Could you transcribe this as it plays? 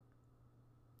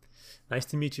Nice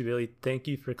to meet you, Billy. Thank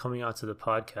you for coming out to the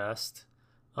podcast.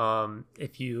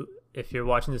 If you're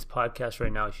watching this podcast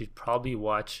right now, you should probably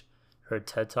watch her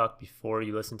TED Talk before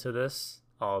you listen to this.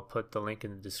 I'll put the link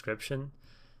in the description.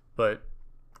 But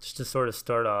just to sort of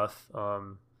start off,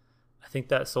 I think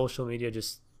that social media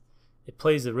just it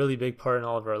plays a really big part in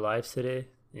all of our lives today,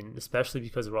 and especially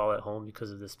because we're all at home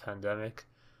because of this pandemic.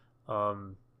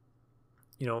 Um,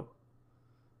 you know,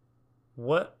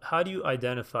 how do you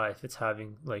identify if it's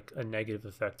having like a negative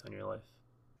effect on your life?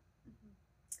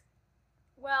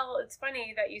 Well, it's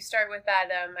funny that you start with that,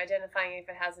 identifying if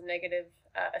it has a negative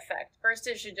effect. First,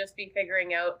 it should just be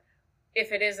figuring out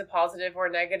if it is a positive or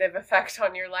negative effect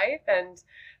on your life. And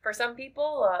for some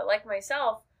people, like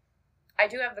myself, I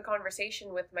do have the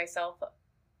conversation with myself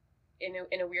in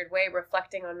a weird way,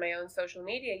 reflecting on my own social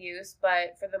media use.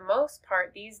 But for the most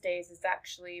part, these days, it's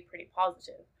actually pretty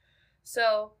positive.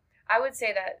 So I would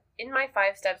say that in my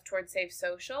 5 steps towards safe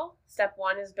social, step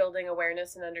one is building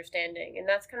awareness and understanding. And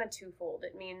that's kind of twofold.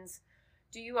 It means,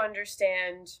 do you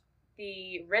understand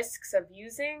the risks of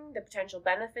using, the potential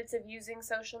benefits of using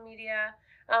social media?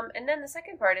 And then the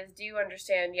second part is, do you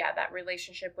understand, that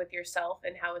relationship with yourself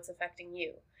and how it's affecting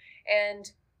you? And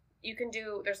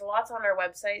there's lots on our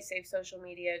website,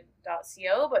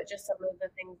 safesocialmedia.co, but just some of the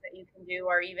things that you can do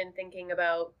are even thinking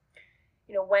about,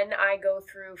 when I go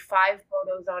through 5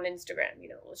 photos on Instagram,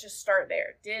 let's just start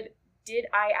there. Did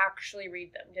I actually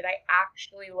read them? Did I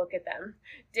actually look at them?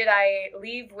 Did I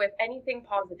leave with anything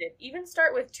positive? Even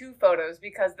start with 2 photos,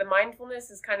 because the mindfulness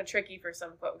is kind of tricky for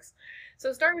some folks.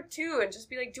 So start with 2 and just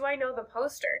be like, do I know the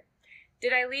poster?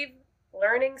 Did I leave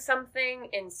learning something,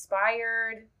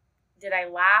 inspired? Did I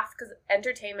laugh? Because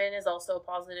entertainment is also a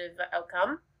positive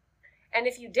outcome. And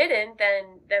if you didn't,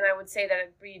 then I would say that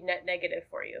it'd be net negative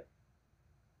for you.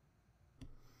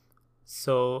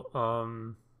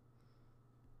 So,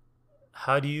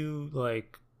 how do you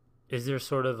is there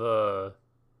sort of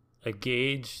a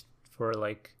gauge for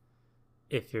like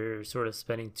if you're sort of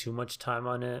spending too much time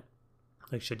on it?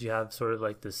 Like, should you have sort of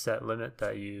like the set limit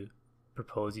that you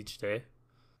propose each day?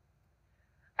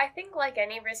 I think like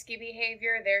any risky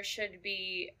behavior, there should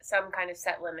be some kind of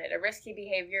set limit. A risky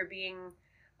behavior being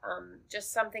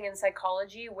just something in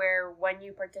psychology where when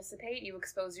you participate, you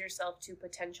expose yourself to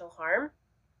potential harm.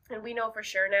 And we know for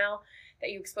sure now that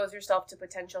you expose yourself to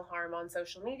potential harm on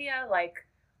social media, like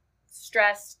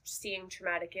stress, seeing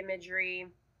traumatic imagery.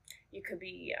 You could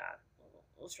be,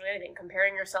 literally anything,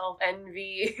 comparing yourself,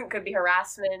 envy, it could be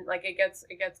harassment. Like it gets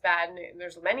bad, and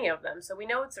there's many of them. So we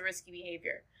know it's a risky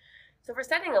behavior. So for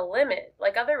setting a limit,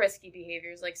 like other risky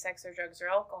behaviors like sex or drugs or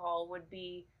alcohol would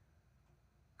be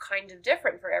kind of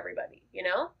different for everybody,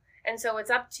 And so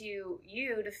it's up to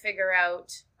you to figure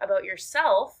out about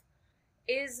yourself.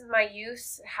 Is my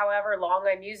use, however long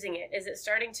I'm using it, is it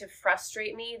starting to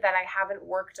frustrate me that I haven't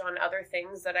worked on other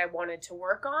things that I wanted to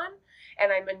work on?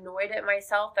 And I'm annoyed at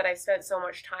myself that I've spent so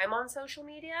much time on social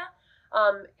media?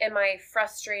 Am I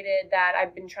frustrated that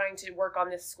I've been trying to work on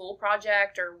this school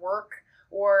project or work,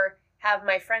 or have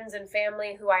my friends and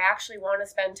family who I actually want to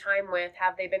spend time with,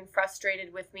 have they been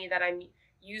frustrated with me that I'm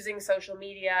using social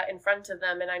media in front of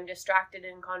them and I'm distracted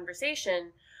in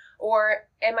conversation? Or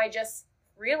am I just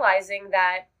realizing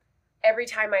that every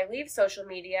time I leave social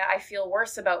media, I feel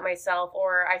worse about myself,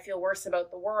 or I feel worse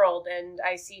about the world, and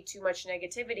I see too much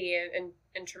negativity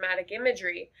and traumatic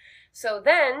imagery? So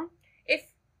then,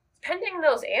 if pending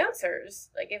those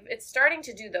answers, like if it's starting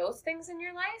to do those things in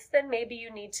your life, then maybe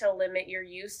you need to limit your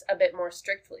use a bit more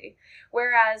strictly.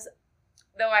 Whereas,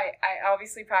 though I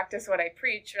obviously practice what I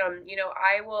preach,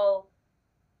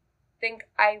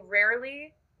 I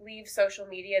rarely leave social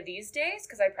media these days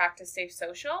because I practice safe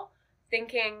social,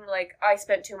 thinking like I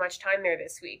spent too much time there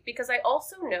this week. Because I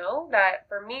also know that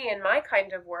for me and my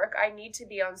kind of work, I need to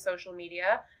be on social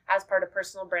media as part of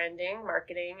personal branding,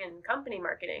 marketing, and company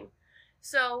marketing.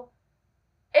 So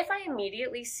if I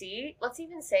immediately see, let's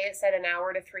even say it said an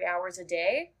hour to 3 hours a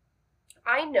day,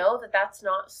 I know that that's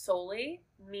not solely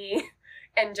me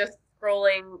and just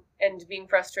scrolling and being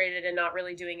frustrated and not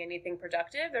really doing anything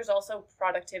productive. There's also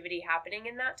productivity happening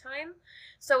in that time.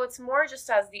 So it's more just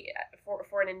as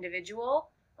for an individual,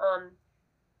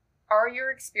 are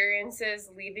your experiences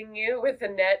leaving you with a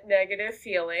net negative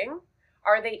feeling?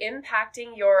 Are they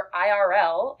impacting your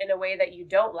IRL in a way that you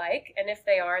don't like? And if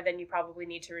they are, then you probably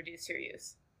need to reduce your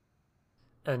use.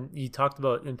 And you talked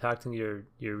about impacting your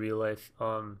real life.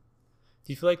 Do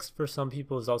you feel like for some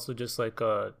people it's also just like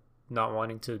not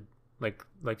wanting to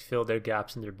like fill their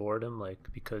gaps in their boredom, like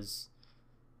because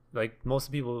like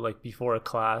most people, like before a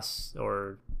class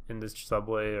or in the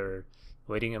subway or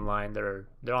waiting in line, they're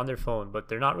on their phone, but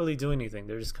they're not really doing anything.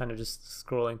 They're just kind of just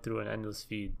scrolling through an endless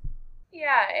feed.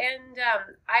 Yeah, and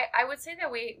I would say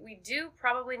that we do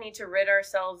probably need to rid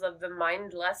ourselves of the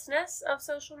mindlessness of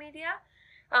social media.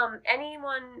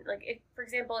 Anyone, like, if, for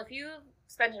example, if you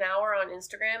spent an hour on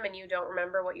Instagram and you don't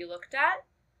remember what you looked at,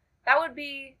 that would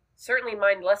be certainly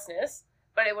mindlessness,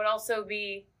 but it would also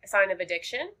be a sign of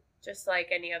addiction, just like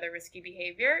any other risky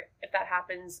behavior, if that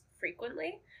happens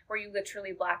frequently, where you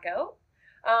literally black out.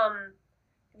 Um,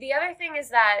 the other thing is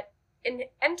that in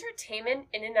entertainment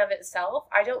in and of itself,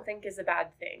 I don't think is a bad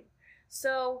thing.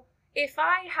 So if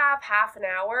I have half an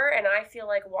hour and I feel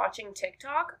like watching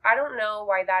TikTok, I don't know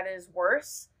why that is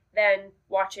worse than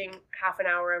watching half an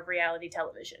hour of reality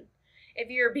television. If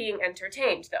you're being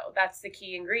entertained, though, that's the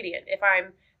key ingredient. If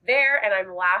I'm there and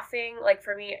I'm laughing, like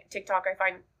for me, TikTok I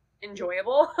find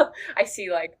enjoyable. I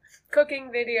see like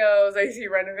cooking videos, I see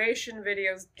renovation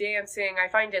videos, dancing. I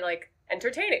find it like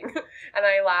entertaining and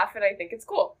I laugh and I think it's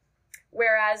cool.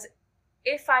 Whereas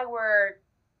if I were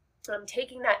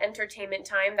taking that entertainment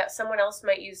time that someone else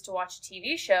might use to watch a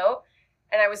TV show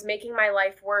and I was making my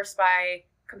life worse by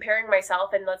comparing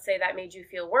myself, and let's say that made you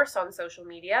feel worse on social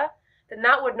media, then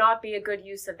that would not be a good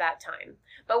use of that time.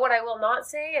 But what I will not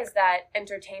say is that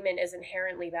entertainment is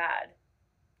inherently bad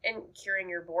and curing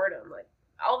your boredom. Like,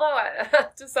 although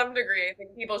to some degree, I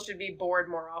think people should be bored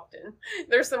more often.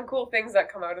 There's some cool things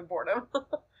that come out of boredom.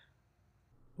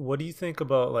 What do you think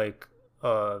about like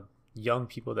uh young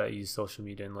people that use social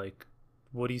media, and like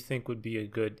what do you think would be a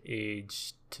good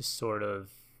age to sort of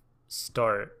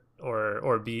start,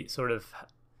 or be sort of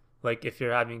like, if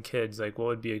you're having kids, like what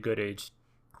would be a good age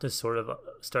to sort of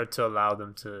start to allow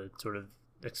them to sort of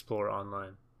explore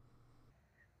online?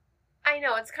 I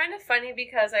know it's kind of funny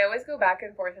because I always go back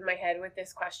and forth in my head with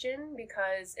this question,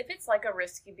 because if it's like a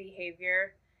risky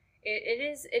behavior,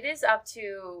 it is up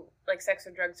to like sex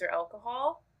or drugs or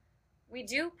alcohol. We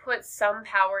do put some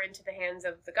power into the hands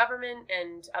of the government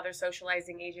and other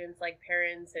socializing agents like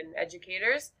parents and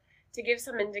educators to give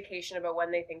some indication about when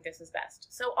they think this is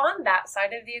best. So on that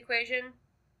side of the equation,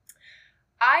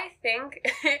 I think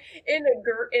in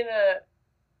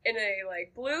a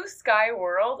like blue sky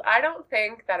world, I don't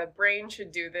think that a brain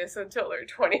should do this until they're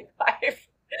 25.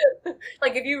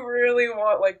 Like if you really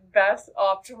want like best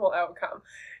optimal outcome.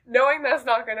 Knowing that's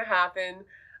not going to happen,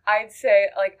 I'd say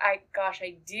like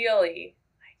ideally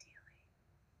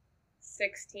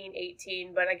 16,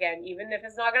 18, but again, even if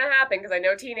it's not going to happen because I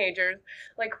know teenagers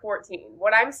like 14.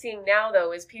 What I'm seeing now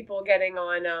though is people getting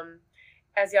on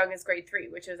as young as grade 3,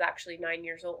 which is actually 9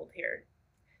 years old here.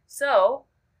 So,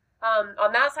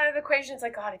 on that side of the equation, it's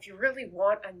like, God, if you really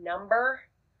want a number,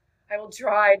 I will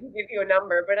try to give you a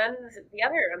number. But on the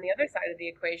other side of the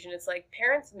equation, it's like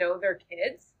parents know their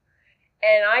kids,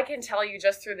 and I can tell you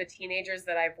just through the teenagers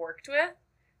that I've worked with,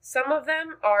 some of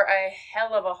them are a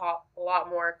hell of a lot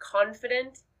more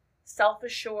confident,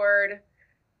 self-assured,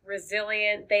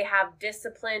 resilient. They have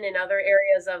discipline in other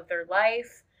areas of their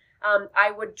life. I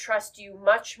would trust you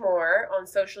much more on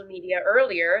social media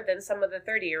earlier than some of the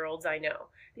 30-year-olds I know,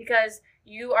 because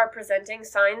you are presenting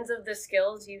signs of the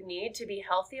skills you need to be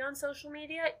healthy on social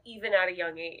media, even at a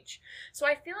young age. So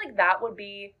I feel like that would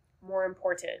be more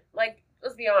important. Like,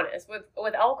 let's be honest,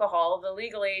 with alcohol, the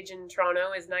legal age in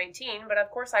Toronto is 19, but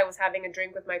of course I was having a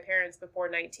drink with my parents before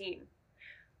 19.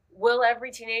 Will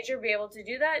every teenager be able to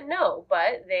do that? No,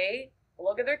 but they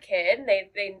look at their kid,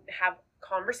 they have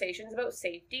conversations about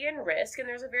safety and risk, and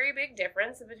there's a very big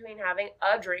difference between having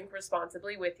a drink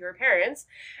responsibly with your parents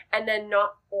and then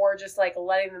not, or just like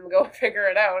letting them go figure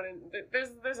it out, and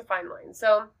there's a fine line.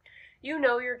 So you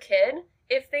know your kid,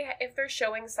 if they're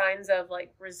showing signs of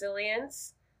like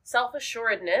resilience,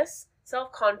 self-assuredness,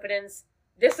 self-confidence,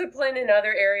 discipline in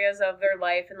other areas of their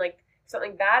life, and like if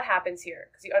something bad happens here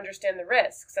because you understand the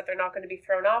risks that they're not going to be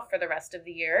thrown off for the rest of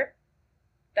the year,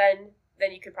 then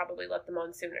you could probably let them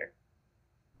on sooner.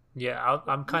 Yeah,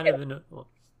 I'm kind of in a, Oh,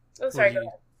 well, sorry, go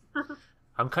you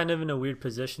I'm kind of in a weird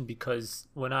position because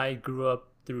when I grew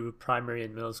up through primary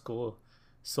and middle school,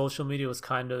 social media was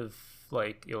kind of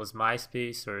like, it was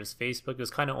MySpace or it was Facebook. It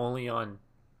was kind of only on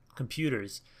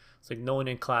computers. It's like no one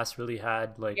in class really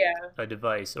had like ahead. a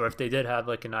device, or if they did have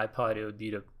like an iPod, it would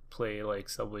be to play like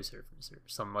Subway Surfers or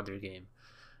some other game.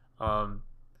 Um,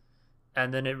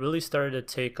 and then it really started to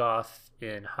take off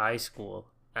in high school,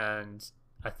 and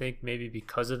I think maybe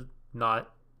because of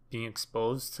not being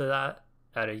exposed to that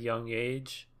at a young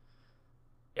age,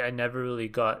 I never really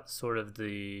got sort of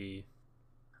the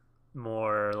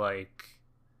more like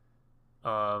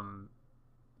um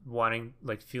wanting,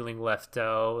 like feeling left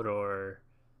out, or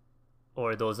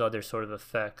those other sort of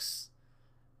effects.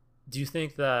 Do you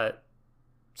think that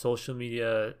social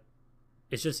media,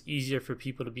 it's just easier for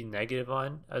people to be negative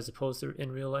on as opposed to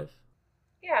in real life?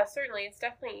 Yeah, certainly. It's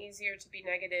definitely easier to be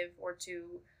negative or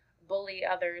to bully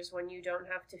others when you don't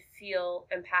have to feel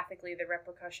empathically the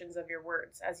repercussions of your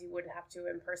words as you would have to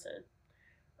in person.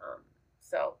 Um,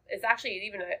 so it's actually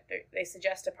even they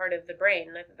suggest a part of the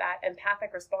brain that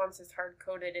empathic response is hard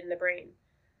coded in the brain.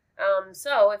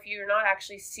 So if you're not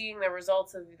actually seeing the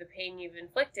results of the pain you've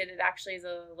inflicted, it actually is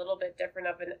a little bit different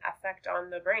of an effect on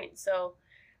the brain. So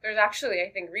there's actually, I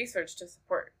think, research to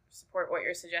support what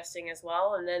you're suggesting as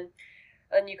well.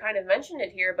 And you kind of mentioned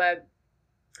it here, but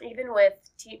even with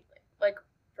like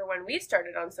for when we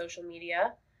started on social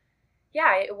media,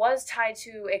 yeah, it was tied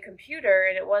to a computer,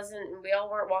 and it wasn't, we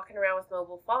all weren't walking around with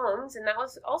mobile phones. And that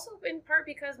was also in part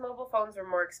because mobile phones were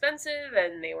more expensive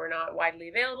and they were not widely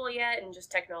available yet, and just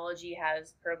technology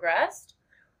has progressed.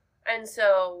 And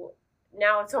so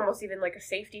now it's almost even like a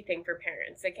safety thing for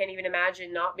parents. They can't even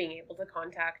imagine not being able to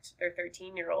contact their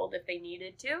 13-year-old if they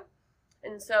needed to.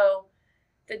 And so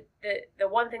the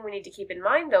one thing we need to keep in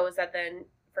mind, though, is that then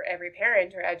for every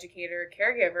parent or educator or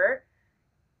caregiver,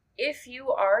 if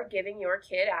you are giving your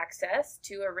kid access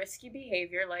to a risky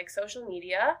behavior like social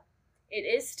media, it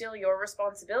is still your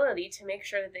responsibility to make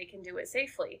sure that they can do it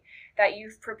safely, that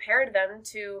you've prepared them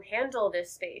to handle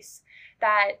this space,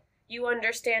 that you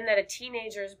understand that a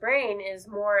teenager's brain is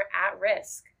more at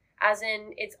risk, as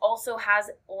in it also has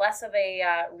less of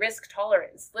a risk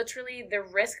tolerance. Literally, the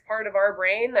risk part of our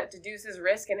brain that deduces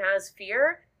risk and has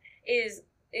fear is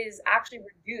actually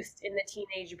reduced in the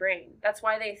teenage brain. That's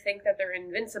why they think that they're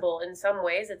invincible in some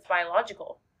ways. It's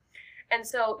biological. And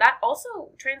so that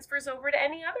also transfers over to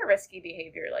any other risky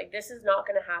behavior. Like, this is not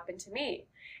going to happen to me,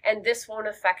 and this won't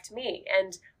affect me,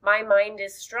 and my mind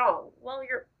is strong. Well,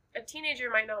 a teenager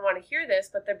might not want to hear this,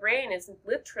 but the brain is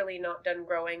literally not done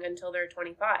growing until they're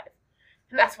 25.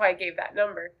 And that's why I gave that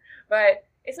number. But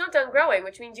it's not done growing,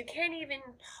 which means you can't even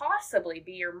possibly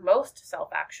be your most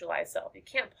self-actualized self. You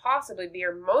can't possibly be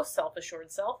your most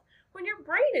self-assured self when your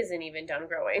brain isn't even done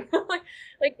growing.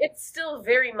 like it's still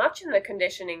very much in the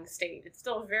conditioning state. It's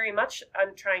still very much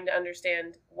trying to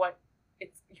understand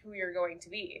who you're going to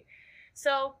be.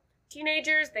 So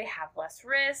teenagers, they have less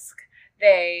risk.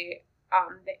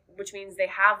 Which means they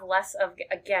have less of,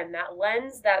 again, that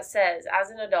lens that says,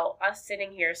 as an adult, us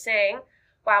sitting here saying,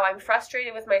 wow, I'm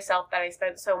frustrated with myself that I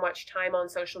spent so much time on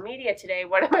social media today.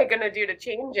 What am I going to do to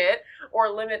change it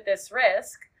or limit this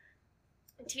risk?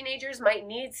 Teenagers might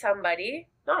need somebody,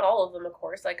 not all of them, of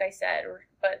course, like I said,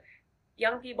 but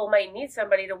young people might need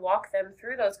somebody to walk them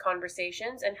through those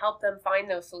conversations and help them find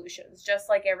those solutions, just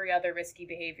like every other risky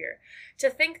behavior.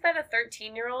 To think that a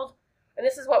 13-year-old, and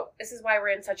this is why we're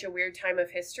in such a weird time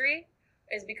of history,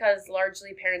 is because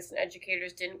largely parents and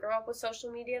educators didn't grow up with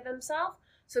social media themselves.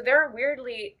 So they're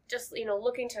weirdly just,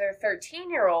 looking to their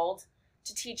 13-year-old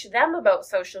to teach them about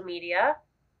social media,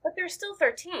 but they're still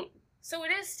 13. So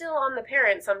it is still on the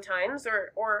parent sometimes,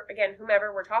 or again,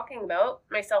 whomever we're talking about,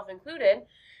 myself included,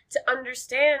 to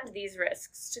understand these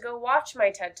risks, to go watch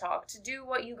my TED Talk, to do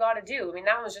what you got to do. I mean,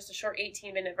 that was just a short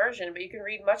 18-minute version, but you can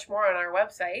read much more on our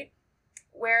website,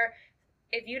 where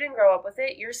if you didn't grow up with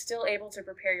it, you're still able to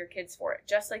prepare your kids for it,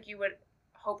 just like you would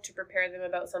hope to prepare them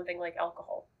about something like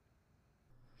alcohol.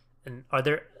 And are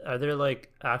there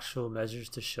like actual measures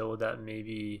to show that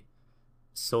maybe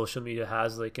social media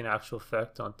has like an actual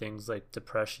effect on things like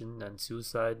depression and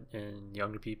suicide in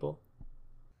younger people?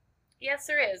 Yes,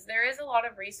 there is. There is a lot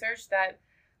of research that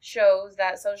shows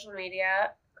that social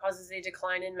media causes a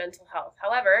decline in mental health.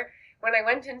 However, when I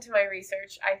went into my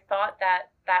research, I thought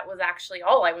that was actually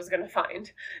all I was going to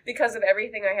find, because of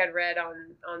everything I had read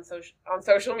on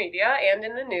social media and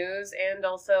in the news, and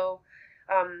also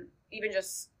even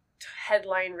just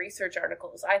headline research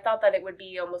articles. I thought that it would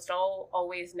be almost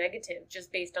always negative,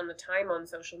 just based on the time on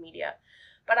social media.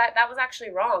 But that was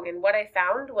actually wrong. And what I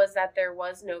found was that there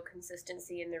was no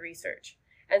consistency in the research.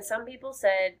 And some people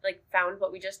found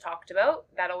what we just talked about.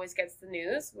 That always gets the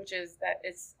news, which is that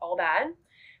it's all bad.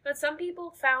 But some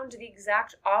people found the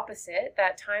exact opposite,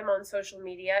 that time on social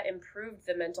media improved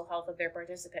the mental health of their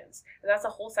participants. And that's a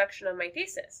whole section of my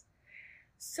thesis.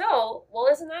 So, well,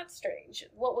 isn't that strange?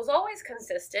 What was always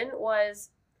consistent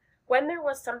was when there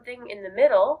was something in the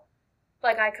middle,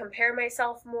 like I compare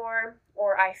myself more,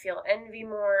 or I feel envy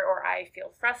more, or I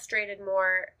feel frustrated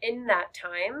more in that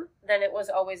time, then it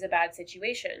was always a bad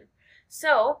situation.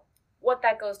 So what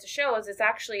that goes to show is it's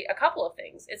actually a couple of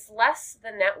things. It's less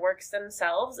the networks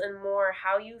themselves and more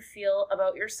how you feel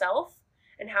about yourself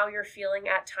and how you're feeling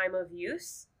at time of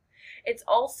use. It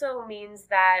also means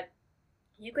that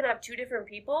you can have two different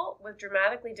people with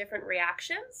dramatically different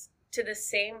reactions to the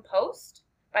same post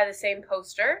by the same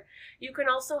poster. You can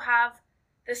also have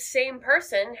the same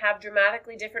person have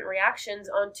dramatically different reactions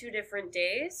on 2 different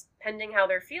days, pending how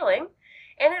they're feeling.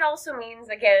 And it also means,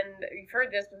 again, you've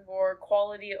heard this before,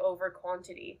 quality over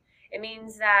quantity. It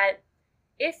means that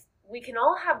if we can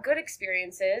all have good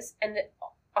experiences, and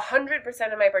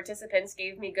 100% of my participants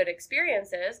gave me good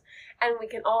experiences, and we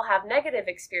can all have negative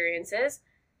experiences,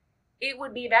 it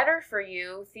would be better for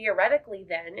you, theoretically,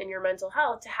 then, in your mental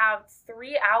health, to have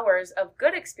 3 hours of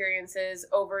good experiences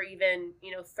over even,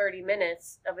 30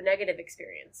 minutes of a negative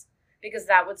experience, because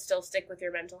that would still stick with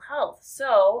your mental health.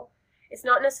 So it's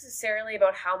not necessarily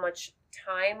about how much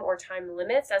time or time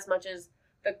limits as much as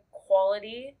the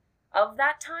quality of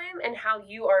that time and how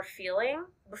you are feeling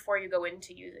before you go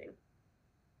into using.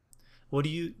 What do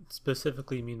you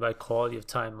specifically mean by quality of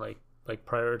time? Like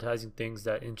prioritizing things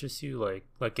that interest you,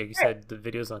 like you said, the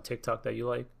videos on TikTok that you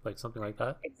like something like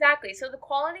that? Exactly. So the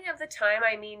quality of the time,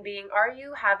 I mean, being, are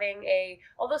you having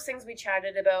all those things we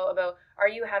chatted about, are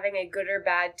you having a good or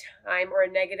bad time, or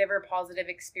a negative or positive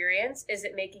experience? Is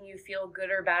it making you feel good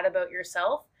or bad about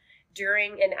yourself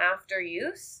during and after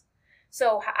use?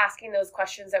 So asking those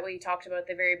questions that we talked about at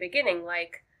the very beginning,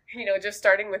 like, just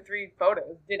starting with 3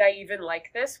 photos. Did I even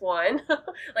like this one?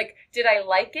 Like, did I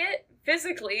like it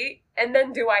physically? And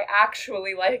then do I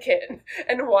actually like it?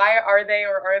 And why are they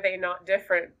or are they not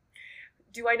different?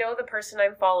 Do I know the person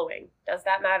I'm following? Does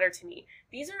that matter to me?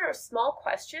 These are small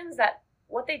questions that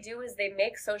what they do is they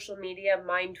make social media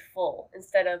mindful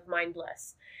instead of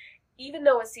mindless. Even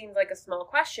though it seems like a small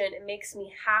question, it makes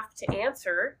me have to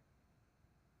answer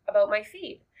about my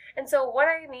feed. And so what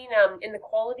I mean in the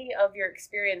quality of your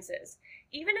experiences,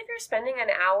 even if you're spending an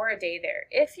hour a day there,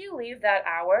 if you leave that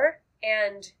hour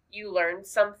and you learned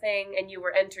something and you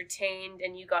were entertained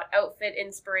and you got outfit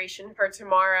inspiration for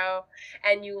tomorrow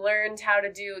and you learned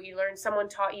someone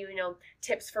taught you,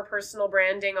 tips for personal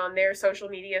branding on their social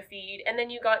media feed, and then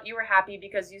you were happy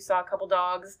because you saw a couple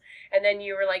dogs, and then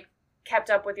you were like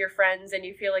kept up with your friends and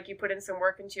you feel like you put in some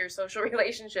work into your social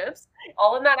relationships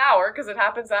all in that hour because it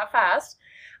happens that fast.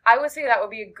 I would say that would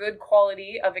be a good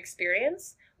quality of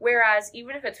experience. Whereas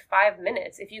even if it's 5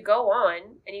 minutes, if you go on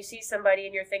and you see somebody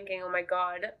and you're thinking, oh my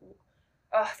God,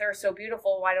 oh, they're so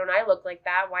beautiful, why don't I look like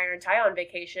that? Why aren't I on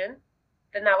vacation?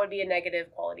 Then that would be a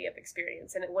negative quality of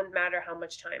experience, and it wouldn't matter how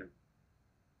much time.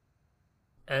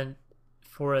 And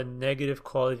for a negative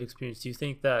quality of experience, do you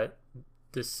think that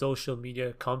the social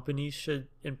media companies should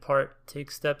in part take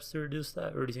steps to reduce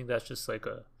that? Or do you think that's just like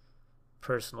a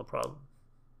personal problem?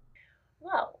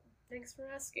 Well, thanks for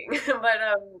asking. But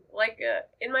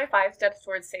in my 5 steps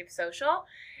towards safe social,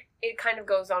 it kind of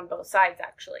goes on both sides,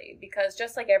 actually, because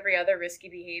just like every other risky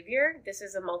behavior, this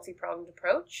is a multi-pronged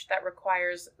approach that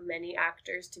requires many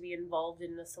actors to be involved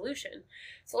in the solution.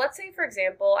 So let's say, for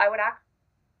example, I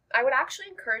would actually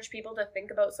encourage people to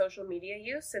think about social media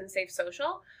use and safe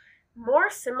social more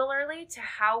similarly to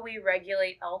how we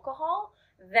regulate alcohol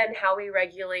than how we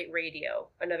regulate radio,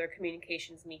 another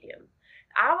communications medium.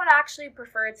 I would actually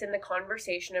prefer it's in the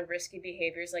conversation of risky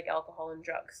behaviors like alcohol and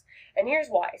drugs. And here's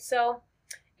why. So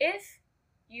if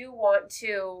you want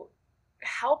to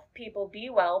help people be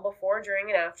well before, during,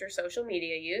 and after social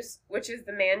media use, which is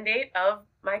the mandate of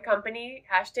my company,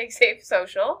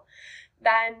 #SafeSocial,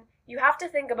 then you have to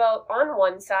think about, on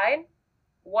one side,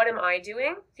 what am I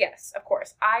doing? Yes, of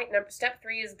course. Step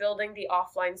 3 is building the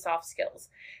offline soft skills,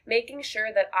 making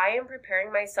sure that I am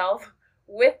preparing myself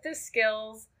with the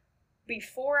skills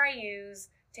before I use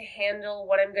to handle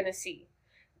what I'm going to see.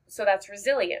 So that's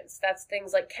resilience. That's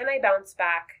things like, can I bounce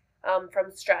back from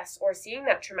stress or seeing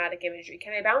that traumatic imagery?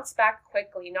 Can I bounce back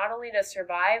quickly, not only to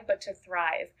survive, but to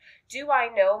thrive? Do I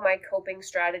know my coping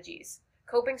strategies?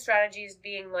 Coping strategies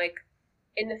being like,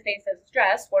 in the face of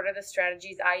stress, what are the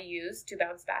strategies I use to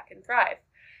bounce back and thrive?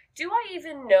 Do I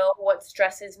even know what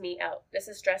stresses me out? This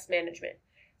is stress management.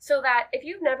 So that if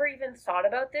you've never even thought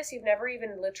about this, you've never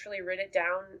even literally written it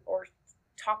down or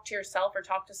talked to yourself or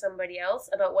talked to somebody else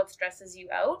about what stresses you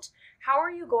out, how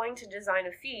are you going to design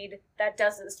a feed that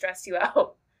doesn't stress you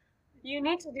out? You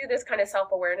need to do this kind of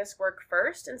self-awareness work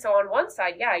first. And so on one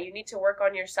side, yeah, you need to work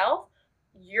on yourself.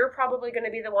 You're probably going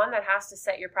to be the one that has to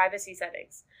set your privacy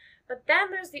settings. But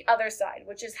then there's the other side,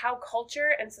 which is how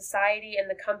culture and society and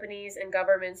the companies and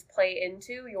governments play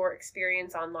into your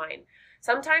experience online.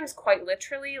 Sometimes quite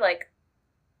literally, like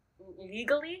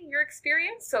legally, your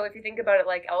experience. So if you think about it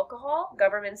like alcohol,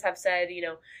 governments have said,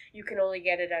 you can only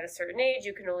get it at a certain age,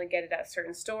 you can only get it at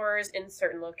certain stores, in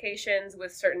certain locations,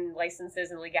 with certain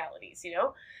licenses and legalities,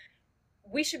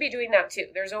 We should be doing that too.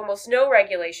 There's almost no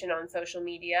regulation on social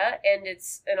media, and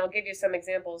I'll give you some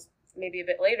examples maybe a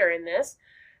bit later in this.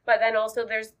 But then also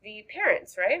there's the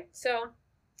parents, right? So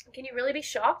Can you really be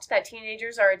shocked that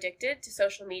teenagers are addicted to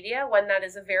social media when that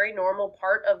is a very normal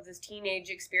part of this teenage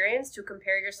experience to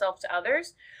compare yourself to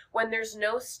others? When there's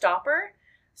no stopper,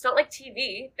 it's not like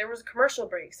TV. There was commercial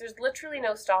breaks. There's literally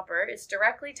no stopper. It's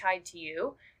directly tied to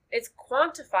you. It's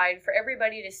quantified for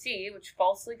everybody to see, which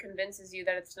falsely convinces you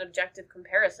that it's an objective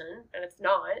comparison, and it's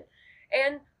not.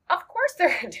 And of course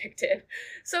they're addicted.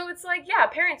 So it's like, yeah,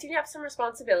 parents, you have some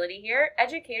responsibility here.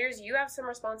 Educators, you have some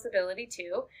responsibility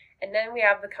too. And then we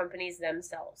have the companies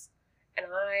themselves. And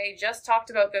I just talked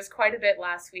about this quite a bit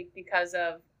last week because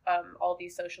of all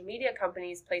these social media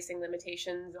companies placing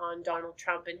limitations on Donald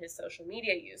Trump and his social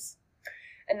media use.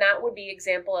 And that would be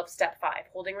example of step 5,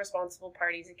 holding responsible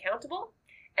parties accountable.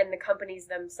 And the companies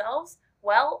themselves,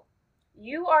 well,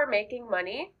 you are making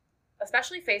money,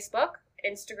 especially Facebook,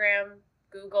 Instagram,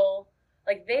 Google,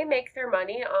 like they make their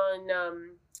money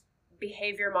on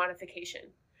behavior modification,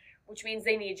 which means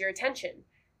they need your attention.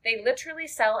 They literally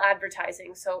sell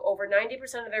advertising. So over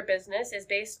 90% of their business is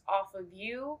based off of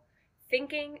you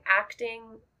thinking,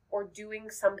 acting, or doing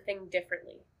something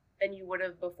differently than you would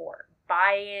have before.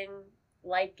 Buying,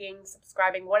 liking,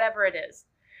 subscribing, whatever it is.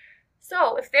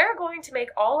 So if they're going to make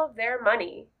all of their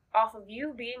money off of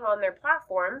you being on their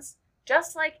platforms,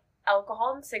 just like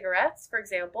alcohol and cigarettes, for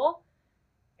example,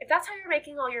 if that's how you're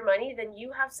making all your money, then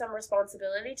you have some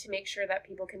responsibility to make sure that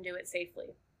people can do it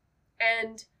safely.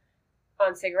 And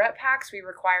on cigarette packs, we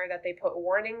require that they put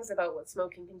warnings about what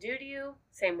smoking can do to you.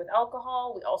 Same with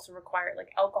alcohol. We also require, like,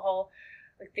 alcohol,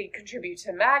 like they contribute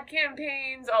to MAD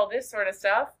campaigns, all this sort of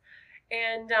stuff.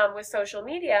 And with social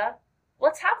media,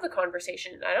 let's have the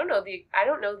conversation. I don't know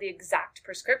the exact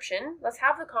prescription. Let's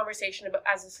have the conversation about,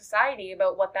 as a society,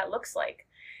 about what that looks like,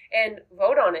 and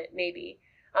vote on it. Maybe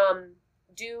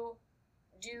do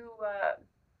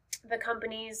the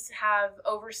companies have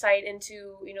oversight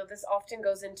into, this often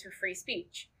goes into free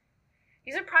speech.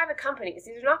 These are private companies.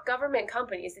 These are not government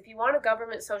companies. If you want a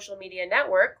government social media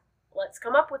network, let's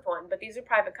come up with one. But these are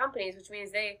private companies, which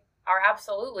means they are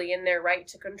absolutely in their right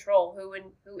to control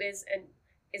who is and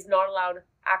is not allowed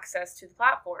access to the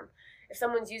platform. If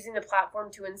someone's using the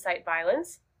platform to incite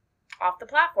violence, off the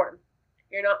platform.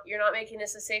 You're not making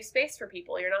this a safe space for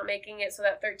people. You're not making it so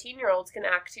that 13-year-olds can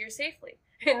act here safely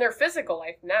in their physical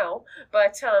life now.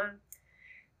 But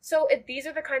these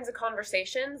are the kinds of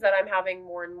conversations that I'm having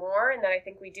more and more, and that I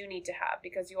think we do need to have,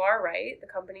 because you are right. The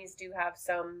companies do have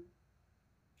some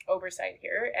oversight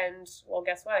here, and well,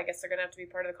 guess what? I guess they're going to have to be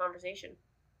part of the conversation.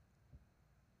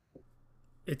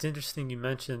 It's interesting you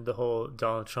mentioned the whole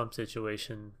Donald Trump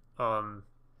situation.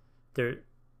 There,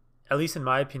 at least in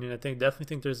my opinion, I definitely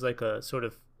think there's like a sort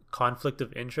of conflict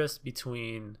of interest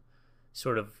between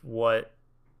sort of what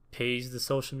pays the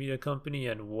social media company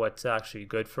and what's actually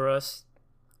good for us.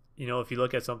 If you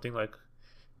look at something like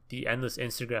the endless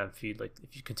Instagram feed, like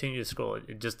if you continue to scroll,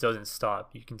 it just doesn't stop.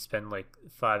 You can spend like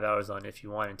 5 hours on it if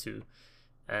you wanted to.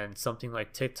 And something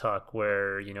like TikTok,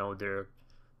 where, they're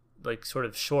like sort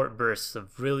of short bursts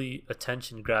of really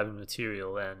attention grabbing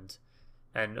material, and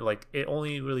like it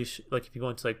only really like if you go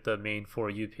into like the main For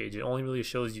You page, it only really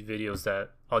shows you videos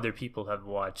that other people have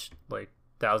watched like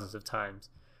thousands of times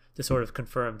to sort of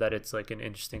confirm that it's like an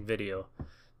interesting video.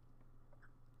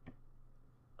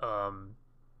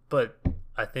 But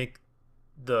I think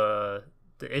the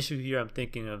issue here I'm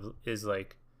thinking of is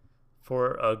like,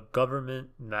 for a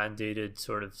government mandated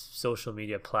sort of social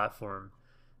media platform,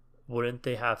 wouldn't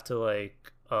they have to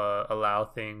like allow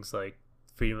things like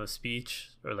freedom of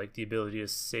speech, or like the ability to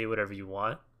say whatever you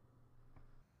want?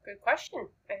 Good question.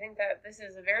 I think that this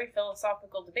is a very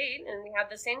philosophical debate, and we had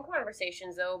the same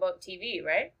conversations though about TV,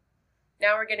 right?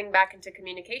 Now we're getting back into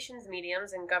communications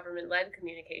mediums and government-led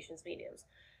communications mediums.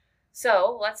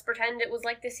 So let's pretend it was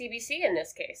like the CBC in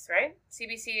this case, right?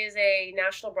 CBC is a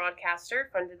national broadcaster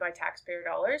funded by taxpayer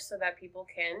dollars so that people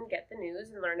can get the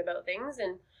news and learn about things.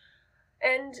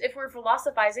 And if we're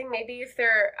philosophizing, maybe if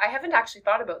I haven't actually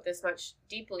thought about this much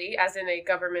deeply as in a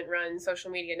government-run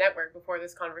social media network before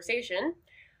this conversation,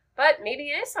 but maybe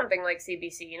it is something like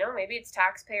CBC, maybe it's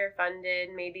taxpayer funded,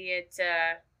 maybe it's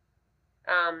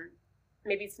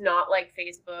not like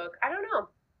Facebook. I don't know.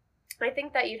 I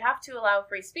think that you'd have to allow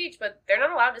free speech, but they're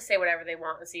not allowed to say whatever they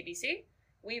want on CBC.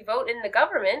 We vote in the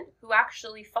government who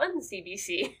actually funds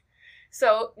CBC.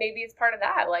 So maybe it's part of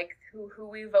that, like who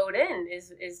we vote in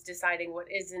is deciding what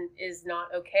is not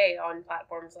okay on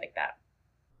platforms like that.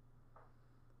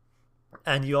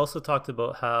 And you also talked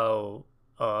about how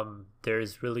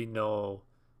there's really no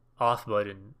off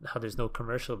button, how there's no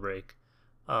commercial break.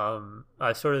 I've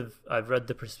read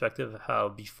the perspective of how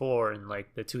before in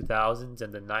like the 2000s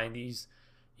and the 90s,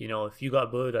 if you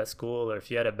got bullied at school or if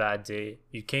you had a bad day,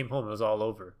 you came home, it was all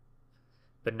over.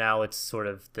 but now it's sort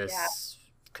of Yeah, this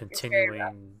it's very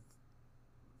rough. continuing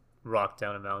rock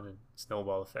down a mountain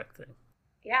snowball effect thing.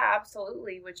 Yeah,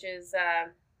 absolutely. Which is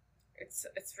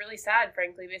it's really sad,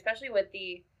 frankly, especially with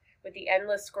the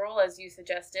endless scroll as you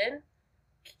suggested.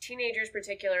 Teenagers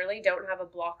particularly don't have a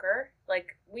blocker.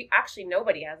 Like we actually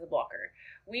nobody has a blocker.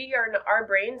 Our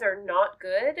brains are not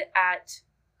good at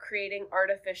creating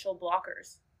artificial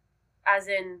blockers. As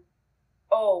in,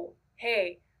 oh,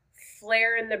 hey,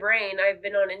 flare in the brain, I've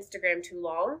been on Instagram too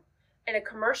long. And a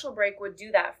commercial break would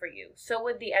do that for you. So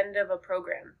would the end of a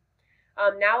program.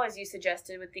 Now, as you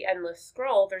suggested, with the endless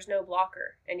scroll, there's no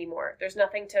blocker anymore. There's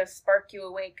nothing to spark you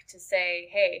awake to say,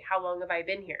 hey, how long have I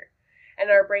been here? And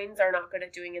our brains are not good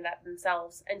at doing that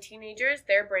themselves. And teenagers,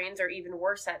 their brains are even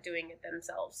worse at doing it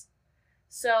themselves.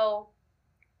 So,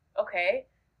 okay,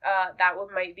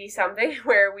 might be something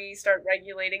where we start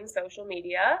regulating social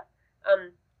media.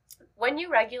 When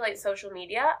you regulate social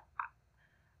media,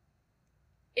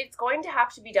 it's going to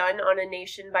have to be done on a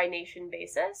nation by nation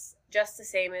basis, just the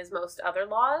same as most other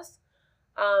laws.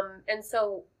 And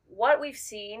so, what we've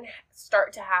seen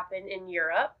start to happen in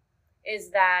Europe is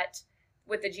that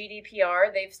with the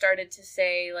GDPR, they've started to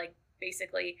say, like,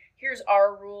 basically, here's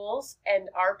our rules and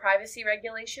our privacy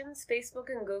regulations, Facebook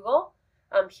and Google,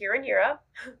 here in Europe.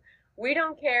 We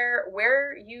don't care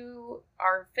where you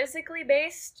are physically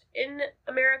based in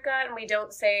America, and we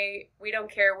don't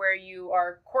care where you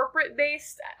are corporate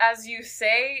based, as you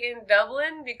say in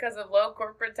Dublin, because of low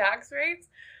corporate tax rates.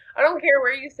 I don't care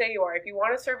where you say you are. If you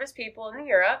want to service people in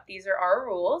Europe, these are our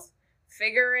rules.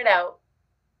 Figure it out.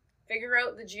 Figure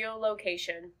out the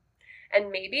geolocation.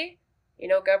 And maybe,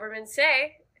 governments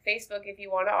say, Facebook, if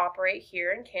you want to operate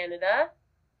here in Canada,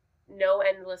 no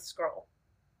endless scroll.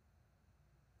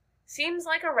 Seems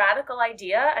like a radical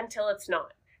idea until it's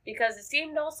not, because it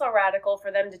seemed also radical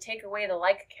for them to take away the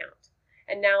like count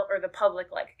or the public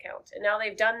like count, and now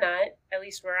they've done that, at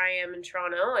least where I am in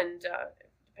Toronto, and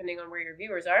depending on where your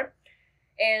viewers are,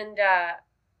 and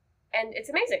it's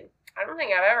amazing. I don't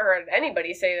think I've ever heard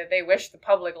anybody say that they wish the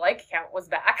public like count was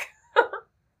back.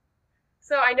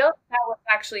 So I know that was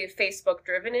actually a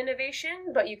Facebook-driven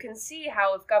innovation, but you can see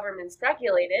how if governments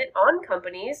regulate it on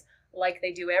companies, like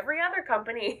they do every other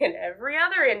company in every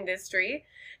other industry,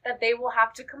 that they will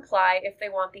have to comply if they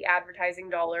want the advertising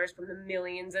dollars from the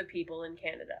millions of people in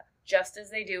Canada, just as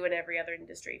they do in every other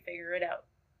industry. Figure it out.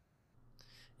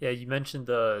 Yeah, you mentioned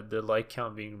the like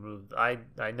count being removed. I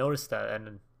noticed that,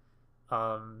 and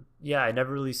yeah, I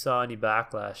never really saw any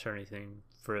backlash or anything.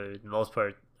 For the most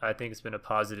part, I think it's been a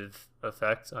positive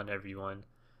effect on everyone.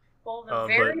 Well, the But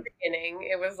very beginning,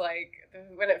 it was like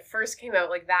when it first came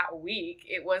out, like that week,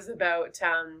 it was about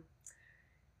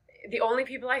the only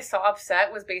people I saw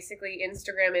upset was basically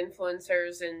Instagram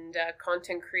influencers and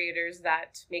content creators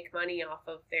that make money off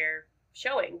of their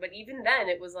showing. But even then,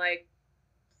 it was like,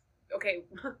 okay,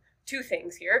 two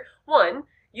things here. One,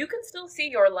 you can still see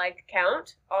your like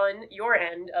count on your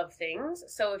end of things.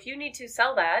 So if you need to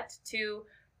sell that to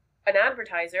an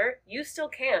advertiser, you still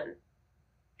can.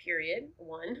 Period.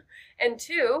 One. And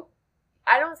two,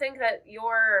 I don't think that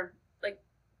your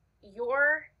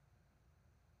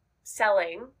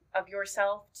selling of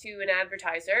yourself to an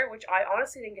advertiser, which I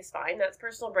honestly think is fine. That's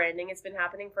personal branding. It's been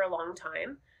happening for a long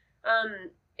time.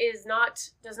 Does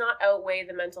not outweigh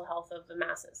the mental health of the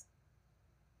masses.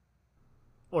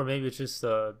 or maybe it's just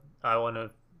I want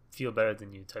to feel better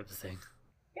than you type of thing.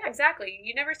 Yeah, exactly.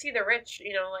 You never see the rich,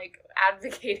 like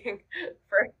advocating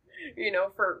for,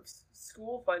 for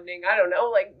school funding. I don't know.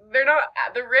 Like they're not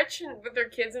the rich and with their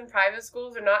kids in private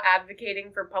schools are not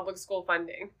advocating for public school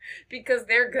funding because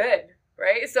they're good,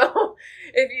 right? So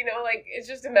if it's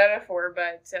just a metaphor,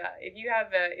 but if you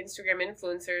have Instagram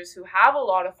influencers who have a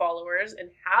lot of followers and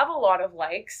have a lot of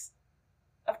likes,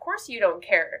 of course you don't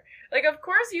care. Like, of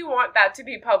course you want that to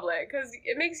be public because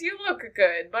it makes you look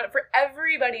good. But for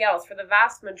everybody else, for the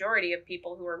vast majority of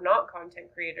people who are not content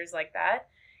creators like that,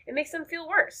 it makes them feel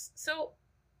worse. So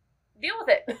deal with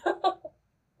it.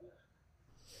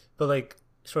 But like,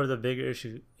 sort of the bigger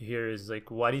issue here is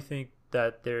like, why do you think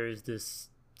that there is this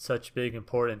such big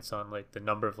importance on like the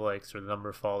number of likes or the number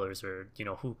of followers, or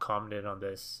who commented on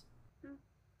this?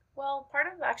 Well, part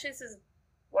of actually this is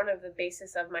one of the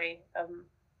basis of my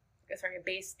a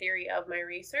base theory of my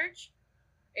research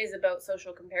is about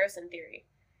social comparison theory.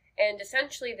 And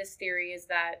essentially this theory is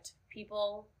that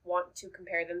people want to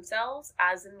compare themselves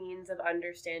as a means of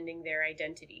understanding their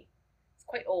identity. It's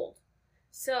quite old.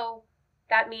 So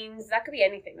that means that could be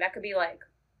anything. That could be like,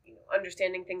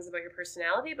 understanding things about your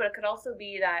personality, but it could also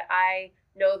be that I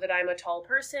know that I'm a tall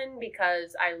person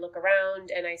because I look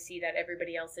around and I see that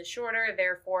everybody else is shorter,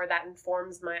 therefore that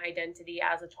informs my identity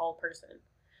as a tall person.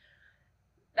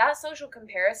 That social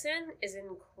comparison is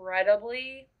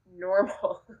incredibly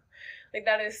normal. Like,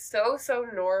 that is so, so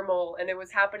normal, and it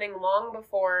was happening long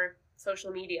before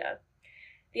social media.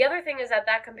 The other thing is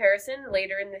that comparison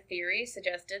later in the theory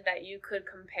suggested that you could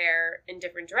compare in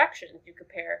different directions. You could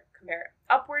compare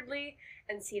upwardly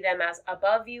and see them as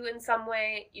above you in some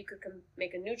way. You could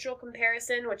make a neutral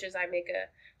comparison, which is I make a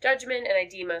judgment and I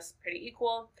deem us pretty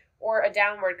equal, or a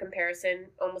downward comparison,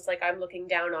 almost like I'm looking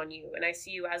down on you and I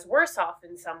see you as worse off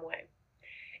in some way.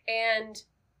 And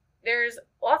there's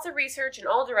lots of research in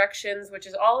all directions, which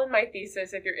is all in my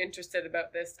thesis if you're interested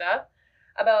about this stuff,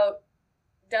 about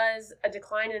does a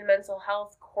decline in mental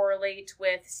health correlate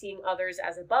with seeing others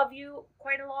as above you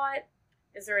quite a lot?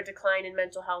 Is there a decline in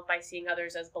mental health by seeing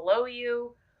others as below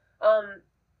you?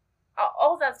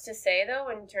 All that's to say, though,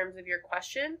 in terms of your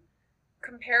question,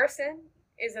 comparison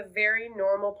is a very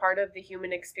normal part of the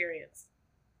human experience.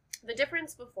 The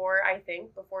difference before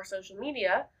social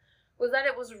media, was that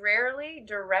it was rarely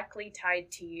directly tied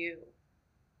to you.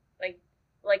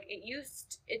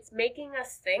 It's making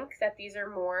us think that these are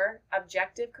more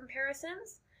objective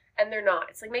comparisons, and they're not.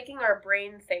 It's like making our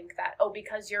brain think that,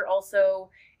 because you're also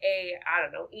a,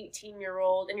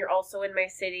 18-year-old, and you're also in my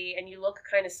city, and you look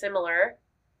kind of similar,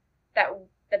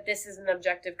 that this is an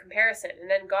objective comparison. And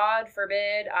then, God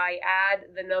forbid, I add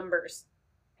the numbers.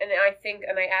 And I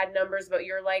add numbers about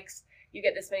your likes, you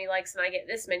get this many likes, and I get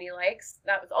this many likes.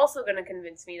 That was also going to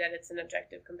convince me that it's an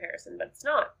objective comparison, but it's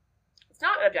not. It's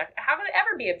not objective. How could it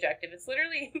ever be objective? It's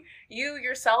literally you,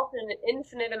 yourself, and an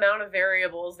infinite amount of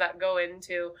variables that go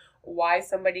into why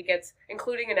somebody gets,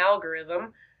 including an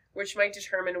algorithm, which might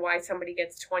determine why somebody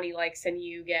gets 20 likes and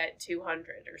you get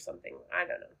 200 or something. I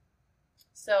don't know.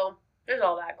 So there's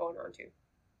all that going on too.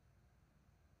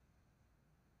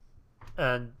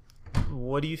 And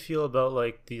what do you feel about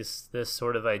like this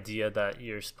sort of idea that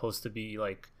you're supposed to be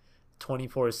like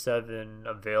 24/7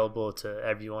 available to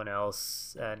everyone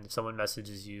else, and if someone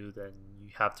messages you, then you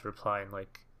have to reply in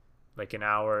like an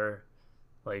hour?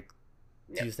 Like,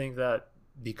 do you think that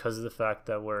because of the fact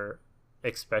that we're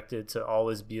expected to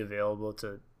always be available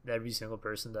to every single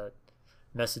person that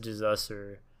messages us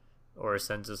or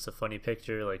sends us a funny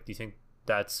picture, like, do you think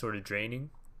that's sort of draining?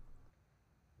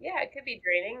 Yeah, it could be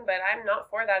draining, but I'm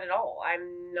not for that at all.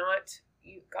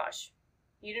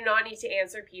 You do not need to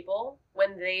answer people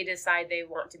when they decide they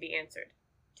want to be answered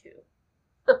to.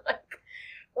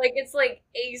 like it's like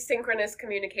asynchronous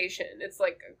communication. It's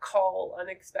like a call,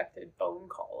 unexpected phone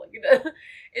call. Like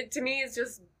it to me is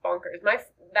just bonkers.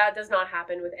 That does not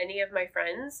happen with any of my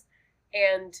friends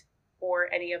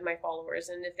or any of my followers.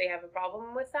 And if they have a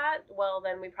problem with that, well,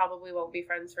 then we probably won't be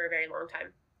friends for a very long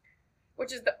time.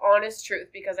 Which is the honest truth,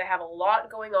 because I have a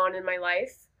lot going on in my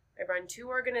life. I run 2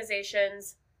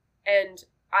 organizations, and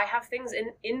I have things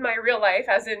in my real life,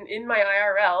 as in my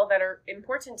IRL, that are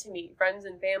important to me. Friends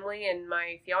and family and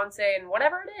my fiance and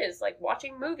whatever it is. Like,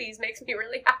 watching movies makes me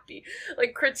really happy.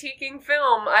 Like, critiquing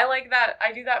film, I like that.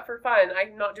 I do that for fun.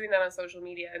 I'm not doing that on social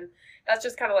media. And that's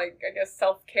just kind of like, I guess,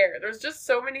 self-care. There's just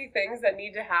so many things that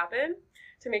need to happen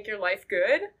to make your life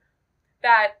good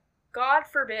that, God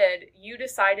forbid, you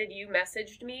decided you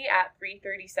messaged me at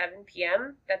 3:37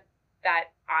 p.m.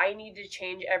 that I need to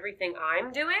change everything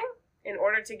I'm doing in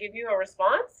order to give you a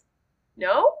response?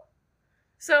 No?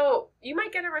 So you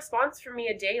might get a response from me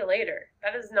a day later.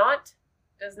 That does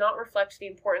not reflect the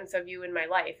importance of you in my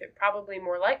life. It probably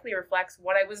more likely reflects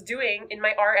what I was doing in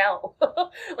my RL,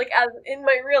 like as in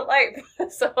my real life.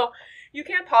 So you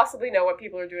can't possibly know what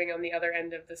people are doing on the other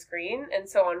end of the screen. And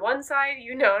so on one side,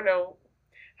 know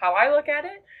how I look at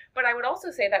it. But I would also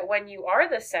say that when you are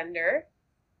the sender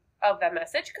of that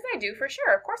message, because I do for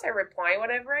sure, of course I reply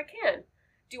whenever I can.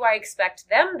 Do I expect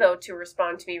them, though, to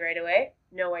respond to me right away?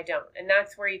 No, I don't. And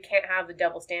that's where you can't have the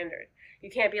double standard. You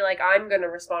can't be like, I'm going to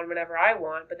respond whenever I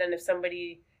want, but then if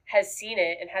somebody has seen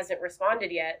it and hasn't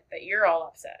responded yet, that you're all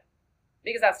upset.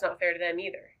 Because that's not fair to them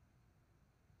either.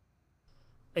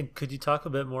 And could you talk a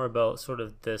bit more about sort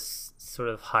of this sort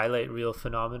of highlight reel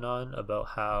phenomenon, about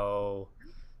how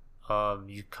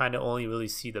you kind of only really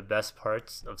see the best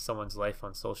parts of someone's life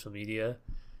on social media,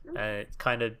 and it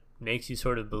kind of makes you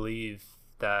sort of believe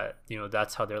that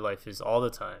that's how their life is all the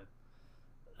time.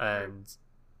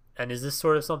 And is this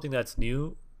sort of something that's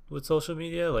new with social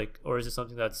media, like, or is it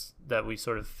something that we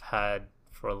sort of had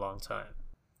for a long time?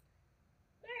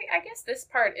 I guess this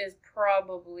part is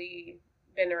probably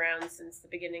been around since the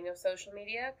beginning of social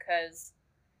media, because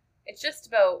it's just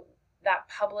about that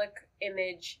public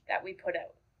image that we put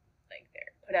out,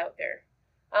 there.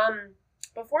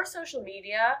 Before social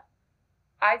media,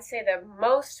 I'd say that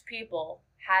most people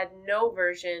had no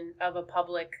version of a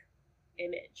public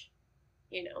image,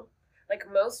 you know? Like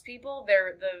most people,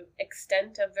 the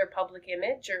extent of their public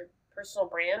image or personal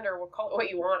brand, or we'll call it what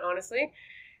you want, honestly,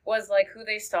 was like who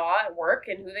they saw at work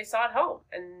and who they saw at home.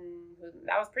 And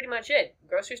that was pretty much it.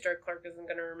 Grocery store clerk isn't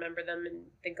going to remember them and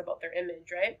think about their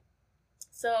image, right?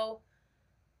 So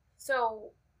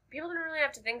people don't really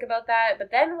have to think about that.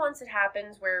 But then once it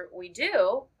happens where we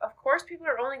do, of course, people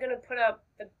are only going to put up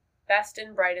the best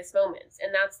and brightest moments.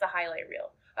 And that's the highlight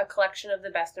reel, a collection of the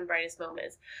best and brightest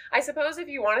moments. I suppose if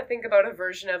you want to think about a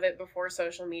version of it before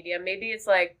social media, maybe it's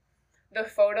like the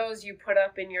photos you put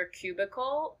up in your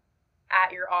cubicle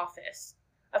at your office.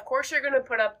 Of course, you're going to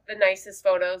put up the nicest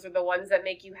photos or the ones that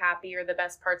make you happy or the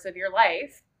best parts of your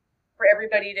life for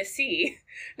everybody to see.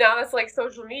 Now that's like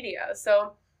social media.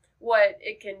 So what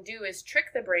it can do is trick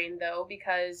the brain, though,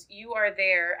 because you are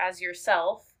there as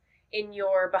yourself in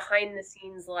your behind the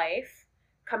scenes life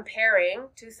comparing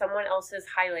to someone else's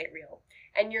highlight reel.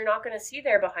 And you're not going to see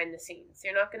their behind the scenes.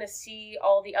 You're not going to see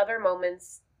all the other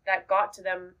moments that got to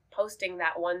them posting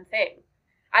that one thing.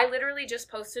 I literally just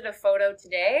posted a photo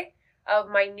today of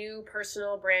my new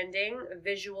personal branding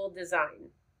visual design.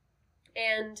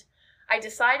 And I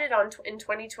decided in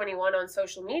 2021 on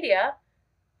social media,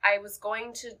 I was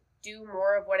going to do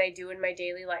more of what I do in my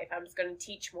daily life. I was going to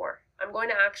teach more. I'm going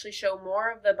to actually show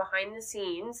more of the behind the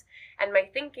scenes and my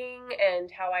thinking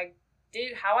and how I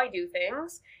do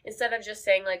things, instead of just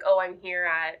saying like, oh, I'm here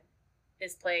at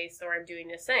this place or I'm doing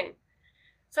this thing.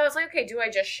 So I was like, okay, do I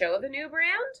just show the new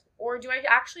brand, or do I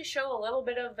actually show a little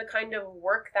bit of the kind of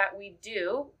work that we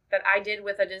do, that I did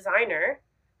with a designer,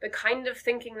 the kind of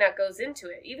thinking that goes into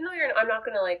it? Even though I'm not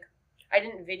going to I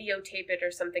didn't videotape it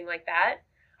or something like that.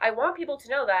 I want people to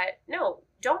know that, no,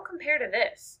 don't compare to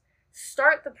this.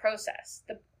 Start the process.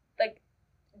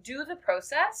 Do the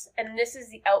process, and this is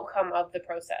the outcome of the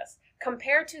process.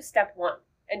 Compare to step one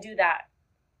and do that.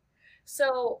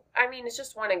 So, I mean, it's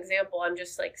just one example. I'm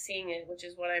just seeing it, which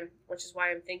is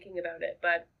why I'm thinking about it.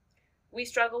 But we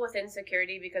struggle with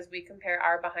insecurity because we compare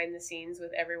our behind the scenes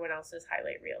with everyone else's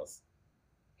highlight reels.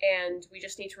 And we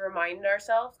just need to remind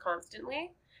ourselves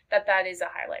constantly that that is a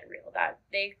highlight reel, that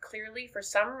they clearly, for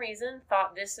some reason,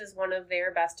 thought this is one of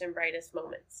their best and brightest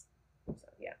moments. So,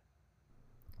 yeah.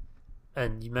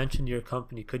 And you mentioned your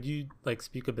company. Could you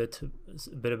speak a bit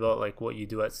about what you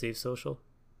do at Safe Social?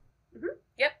 Mm-hmm.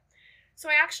 Yep. So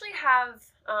I actually have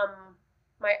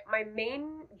my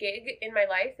main gig in my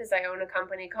life is I own a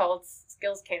company called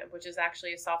Skills Camp, which is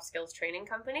actually a soft skills training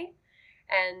company.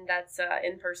 And that's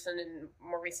in person and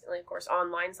more recently, of course,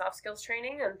 online soft skills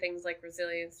training and things like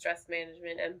resilience, stress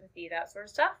management, empathy, that sort of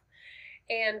stuff.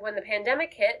 And when the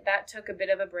pandemic hit, that took a bit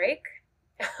of a break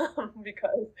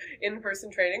because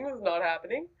in-person training was not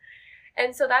happening.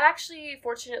 And so that actually,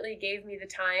 fortunately, gave me the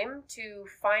time to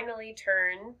finally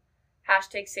turn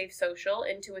 #SafeSocial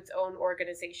into its own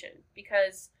organization.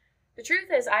 Because the truth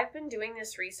is, I've been doing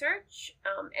this research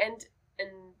and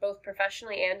both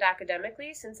professionally and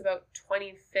academically since about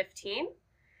 2015.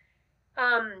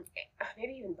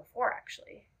 Maybe even before,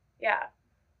 actually. Yeah.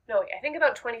 No, I think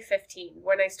about 2015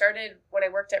 when I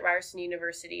worked at Ryerson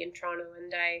University in Toronto,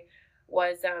 and I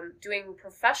was doing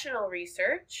professional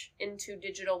research into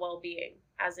digital well-being,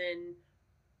 as in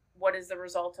what is the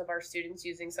result of our students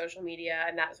using social media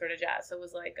and that sort of jazz. So it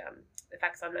was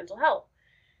effects on mental health.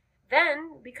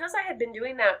 Then, because I had been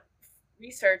doing that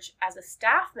research as a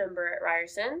staff member at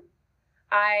Ryerson,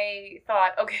 I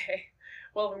thought, okay,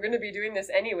 well, if I'm going to be doing this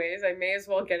anyways, I may as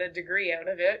well get a degree out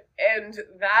of it. And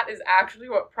that is actually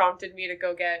what prompted me to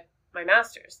go get my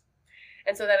master's.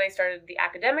 And so then I started the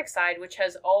academic side, which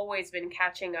has always been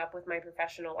catching up with my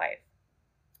professional life.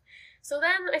 So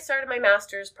then I started my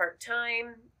master's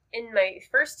part-time. In my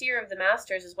first year of the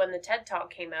master's is when the TED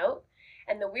Talk came out.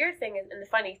 And the weird thing is, and the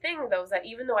funny thing though, is that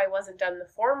even though I wasn't done the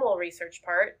formal research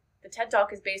part, the TED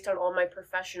Talk is based on all my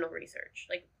professional research,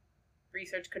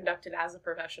 research conducted as a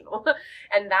professional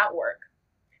and that work.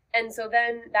 And so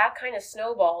then that kind of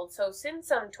snowballed. So since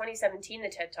 2017, the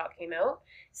TED Talk came out,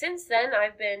 since then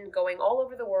I've been going all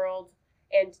over the world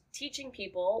and teaching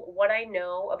people what I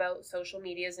know about social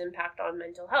media's impact on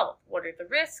mental health. What are the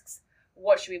risks?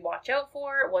 What should we watch out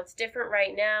for? What's different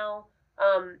right now?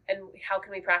 And how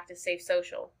can we practice safe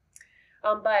social?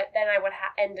 But then I would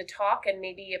end a talk and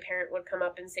maybe a parent would come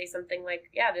up and say something like,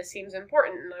 yeah, this seems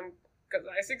important. And because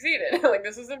I succeeded.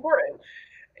 This is important.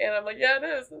 And I'm like, yeah, it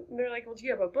is. And they're like, well, do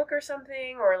you have a book or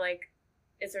something? Or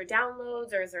is there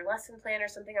downloads or is there lesson plan or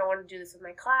something? I want to do this with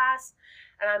my class.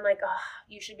 And I'm like, oh,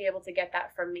 you should be able to get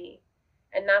that from me.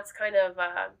 And that's kind of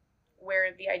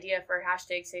where the idea for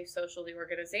hashtag Safe Social, the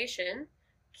organization,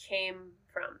 came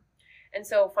from. And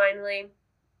so finally,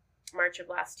 March of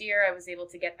last year, I was able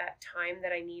to get that time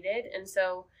that I needed. And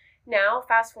so now,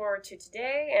 fast forward to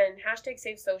today, and hashtag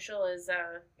Safe Social is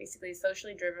basically a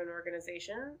socially driven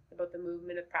organization about the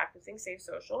movement of practicing safe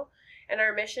social. And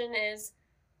our mission is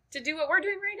to do what we're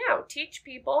doing right now, teach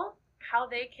people how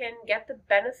they can get the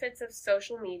benefits of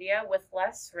social media with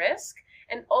less risk,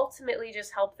 and ultimately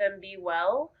just help them be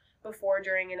well before,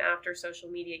 during, and after social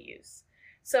media use.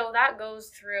 So that goes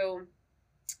through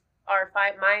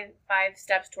my 5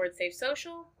 steps towards safe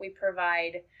social. We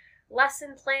provide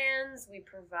lesson plans, we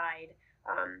provide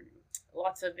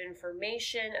lots of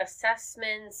information,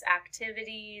 assessments,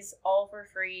 activities, all for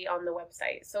free on the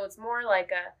website. So it's more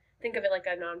like think of it like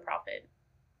a nonprofit.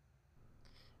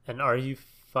 And are you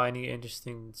finding it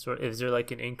interesting, is there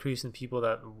like an increase in people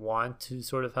that want to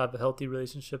sort of have a healthy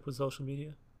relationship with social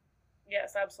media?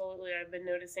 Yes, absolutely. I've been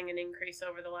noticing an increase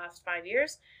over the last 5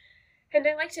 years. And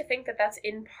I like to think that that's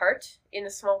in a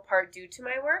small part due to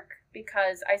my work,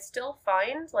 because I still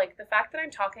find like the fact that I'm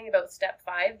talking about step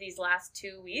 5 these last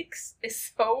 2 weeks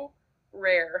is so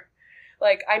rare.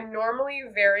 Like I'm normally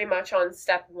very much on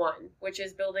step 1, which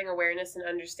is building awareness and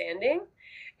understanding.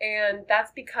 And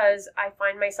that's because I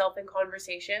find myself in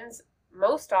conversations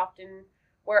most often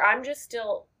where I'm just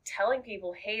still telling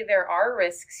people, hey, there are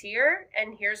risks here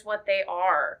and here's what they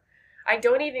are. I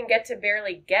don't even get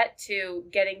to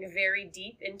getting very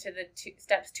deep into the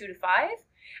steps 2 to 5.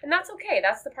 And that's okay.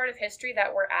 That's the part of history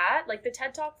that we're at. Like the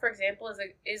TED Talk, for example,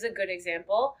 is a good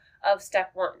example of step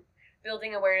 1,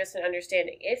 building awareness and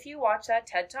understanding. If you watch that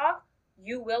TED Talk,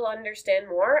 you will understand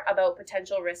more about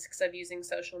potential risks of using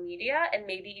social media and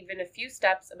maybe even a few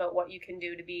steps about what you can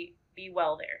do to be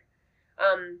well there.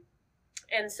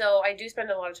 And so I do spend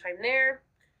a lot of time there.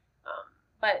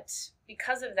 But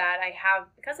because of that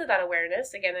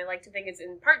awareness, again, I like to think it's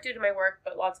in part due to my work,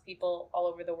 but lots of people all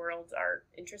over the world are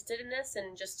interested in this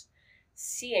and just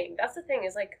seeing. That's the thing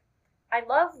is like, I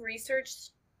love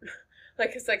research.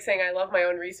 Like, it's like saying I love my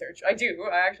own research. I do.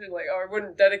 I actually I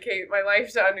wouldn't dedicate my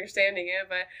life to understanding it,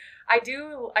 but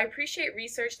I appreciate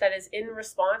research that is in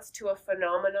response to a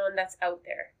phenomenon that's out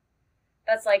there.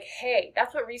 That's like, hey,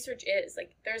 that's what research is.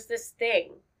 Like, there's this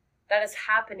thing that is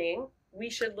happening. We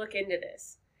should look into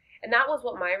this. And that was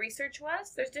what my research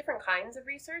was. There's different kinds of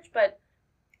research, but,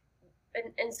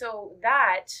 and so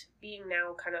that being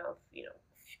now kind of,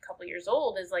 a couple years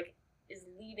old is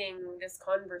leading this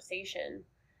conversation,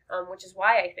 which is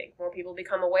why I think more people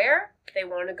become aware. They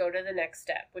want to go to the next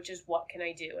step, which is what can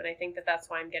I do? And I think that that's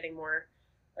why I'm getting more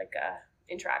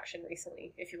interaction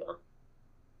recently, if you will.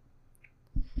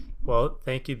 Well,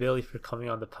 thank you, Bailey, for coming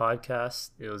on the podcast.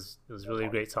 It was really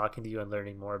great talking to you and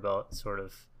learning more about sort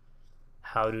of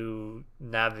how to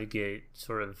navigate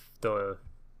sort of the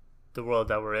world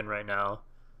that we're in right now.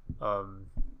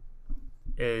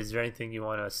 Is there anything you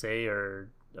want to say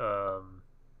or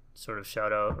sort of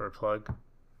shout out or plug?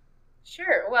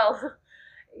 Sure. Well,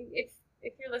 if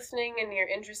you're listening and you're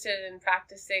interested in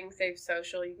practicing Safe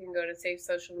Social, you can go to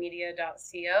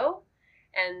safesocialmedia.co.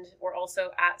 And we're also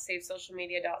at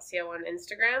safesocialmedia.co on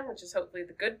Instagram, which is hopefully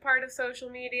the good part of social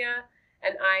media.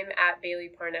 And I'm at Bailey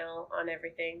Parnell on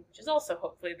everything, which is also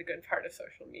hopefully the good part of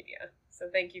social media. So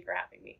thank you for having me.